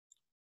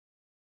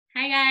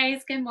Hi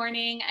guys, good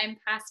morning. I'm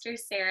Pastor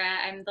Sarah.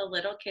 I'm the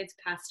little kids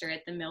pastor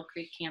at the Mill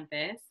Creek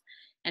campus,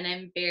 and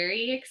I'm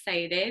very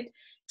excited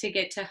to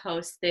get to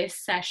host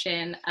this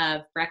session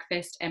of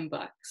Breakfast and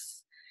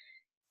Books.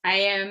 I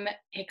am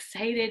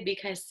excited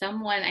because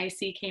someone I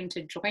see came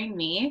to join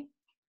me.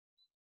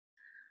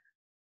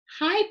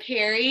 Hi,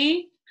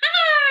 Perry.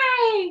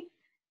 Hi!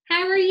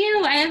 How are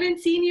you? I haven't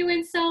seen you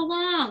in so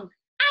long.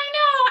 I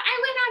know, I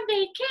went on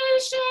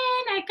vacation.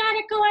 I got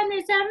to go on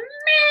this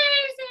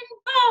amazing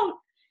boat.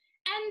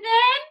 And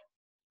then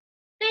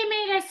they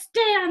made us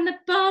stay on the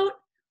boat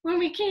when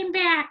we came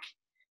back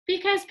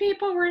because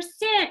people were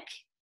sick.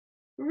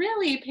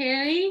 Really,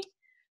 Perry?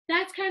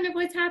 That's kind of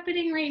what's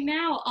happening right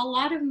now. A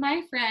lot of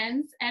my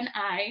friends and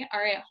I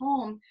are at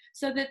home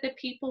so that the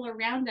people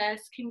around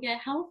us can get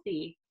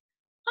healthy.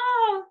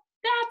 Oh,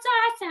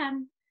 that's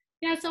awesome.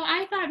 Yeah, so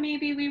I thought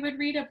maybe we would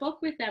read a book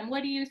with them.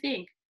 What do you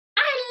think?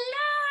 I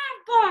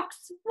love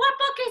books. What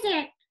book is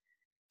it?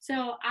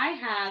 So I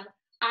have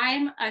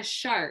I'm a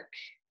Shark.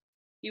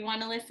 You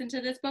want to listen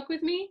to this book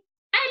with me?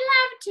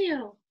 I'd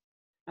love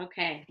to.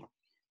 Okay,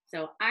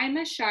 so I'm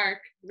a Shark,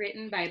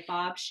 written by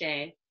Bob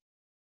Shea.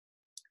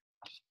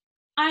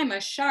 I'm a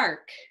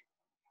shark.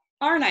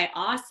 Aren't I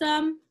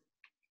awesome?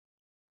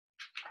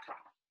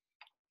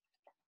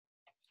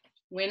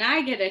 When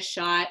I get a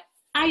shot,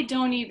 I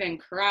don't even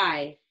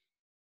cry.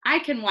 I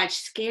can watch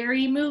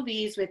scary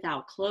movies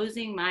without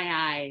closing my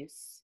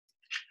eyes.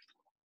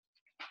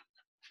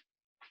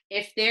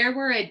 If there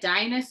were a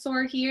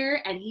dinosaur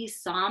here and he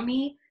saw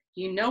me,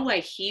 you know what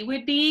he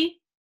would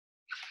be?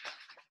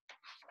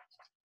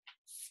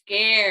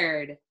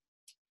 Scared.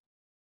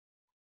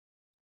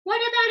 What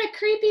about a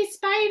creepy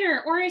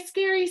spider or a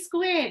scary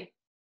squid?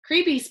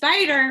 Creepy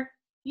spider?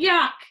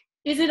 Yuck.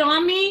 Is it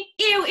on me?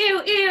 Ew,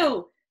 ew, ew.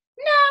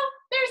 No,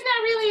 there's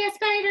not really a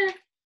spider.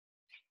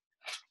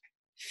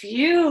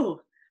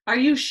 Phew. Are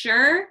you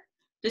sure?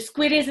 The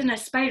squid isn't a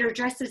spider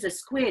dressed as a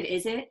squid,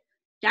 is it?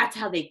 That's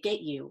how they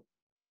get you.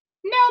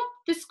 Nope,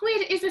 the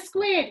squid is a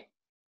squid.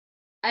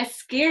 A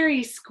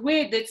scary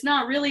squid that's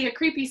not really a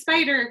creepy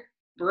spider.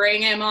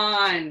 Bring him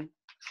on.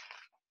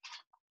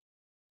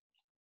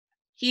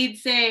 He'd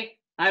say,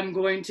 I'm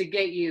going to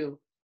get you.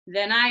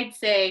 Then I'd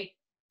say,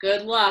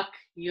 good luck,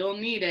 you'll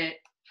need it.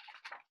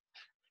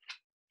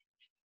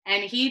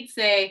 And he'd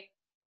say,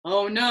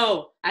 oh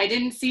no, I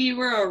didn't see you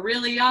were a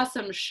really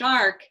awesome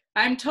shark.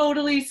 I'm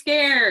totally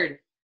scared.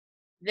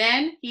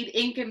 Then he'd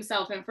ink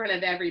himself in front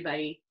of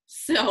everybody.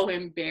 So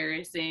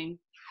embarrassing.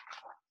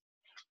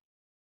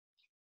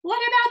 What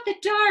about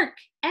the dark?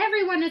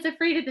 Everyone is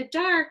afraid of the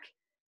dark.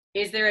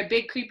 Is there a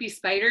big creepy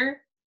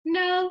spider?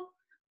 No.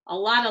 A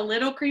lot of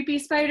little creepy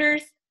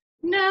spiders?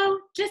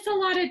 No, just a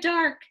lot of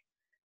dark.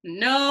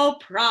 No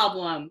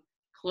problem.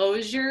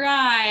 Close your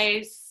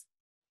eyes.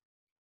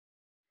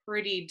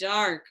 Pretty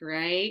dark,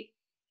 right?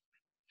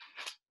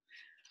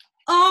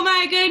 Oh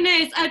my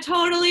goodness, a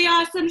totally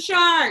awesome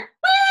shark.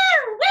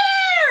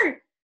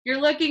 Where? You're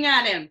looking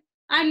at him.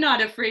 I'm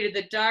not afraid of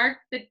the dark.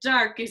 The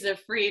dark is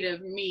afraid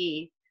of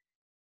me.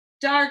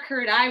 Dark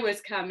heard I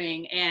was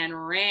coming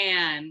and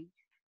ran.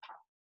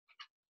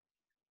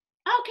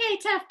 Okay,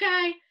 tough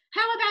guy.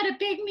 How about a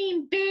big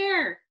mean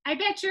bear? I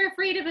bet you're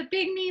afraid of a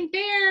big mean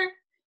bear.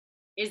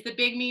 Is the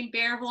big mean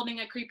bear holding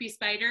a creepy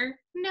spider?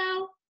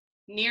 No.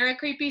 Near a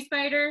creepy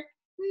spider?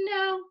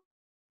 No.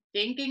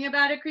 Thinking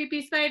about a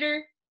creepy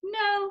spider?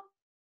 No.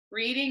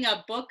 Reading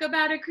a book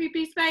about a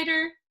creepy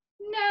spider?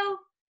 No.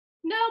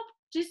 Nope,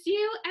 just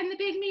you and the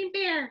big mean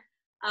bear.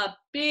 A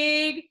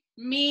big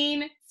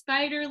mean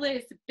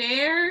spiderless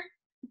bear?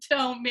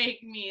 Don't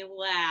make me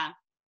laugh.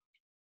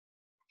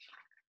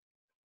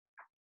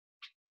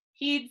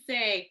 He'd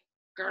say,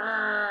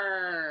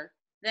 grrr.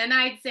 Then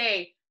I'd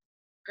say,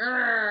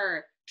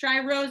 grrr. Try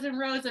rows and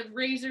rows of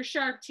razor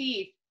sharp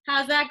teeth.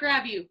 How's that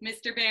grab you,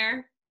 Mr.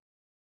 Bear?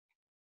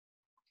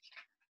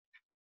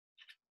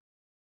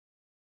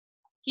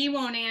 He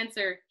won't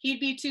answer. He'd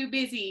be too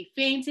busy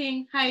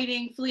fainting,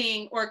 hiding,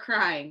 fleeing, or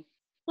crying.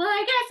 Well,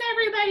 I guess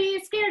everybody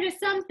is scared of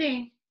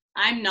something.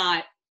 I'm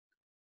not.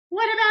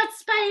 What about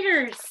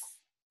spiders?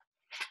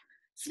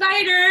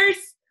 Spiders?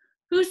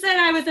 Who said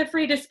I was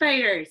afraid of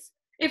spiders?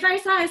 If I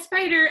saw a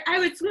spider, I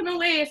would swim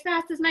away as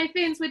fast as my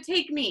fins would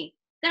take me.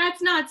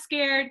 That's not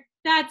scared.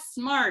 That's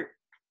smart.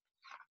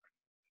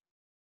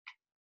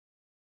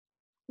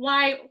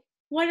 Why,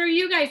 what are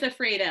you guys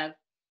afraid of?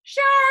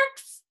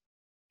 Sharks!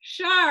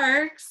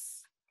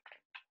 Sharks?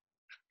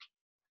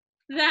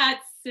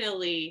 That's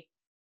silly.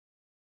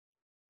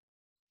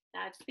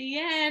 That's the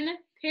end.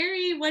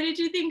 Perry, what did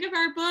you think of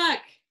our book?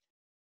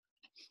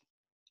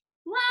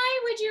 Why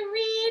would you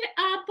read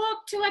a book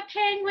to a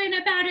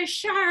penguin about a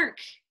shark?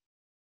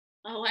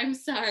 Oh, I'm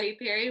sorry,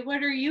 Perry.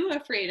 What are you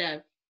afraid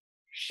of?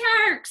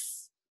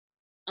 Sharks.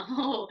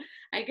 Oh,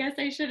 I guess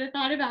I should have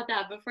thought about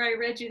that before I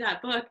read you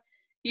that book.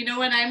 You know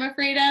what I'm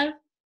afraid of?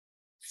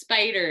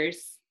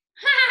 Spiders.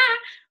 Ha!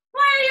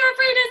 Why are you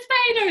afraid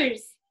of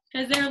spiders?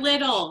 Because they're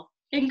little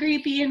and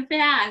creepy and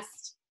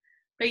fast.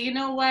 But you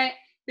know what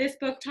this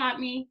book taught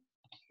me?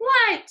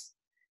 What?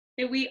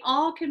 That we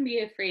all can be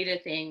afraid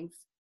of things,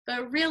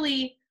 but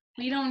really,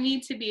 we don't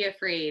need to be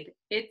afraid.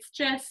 It's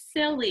just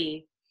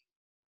silly.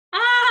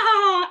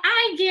 Oh,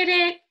 I get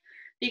it.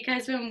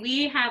 Because when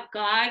we have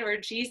God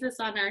or Jesus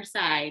on our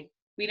side,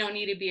 we don't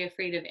need to be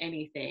afraid of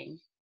anything.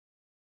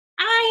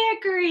 I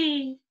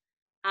agree.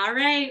 All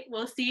right,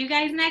 we'll see you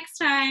guys next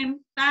time.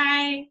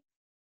 Bye.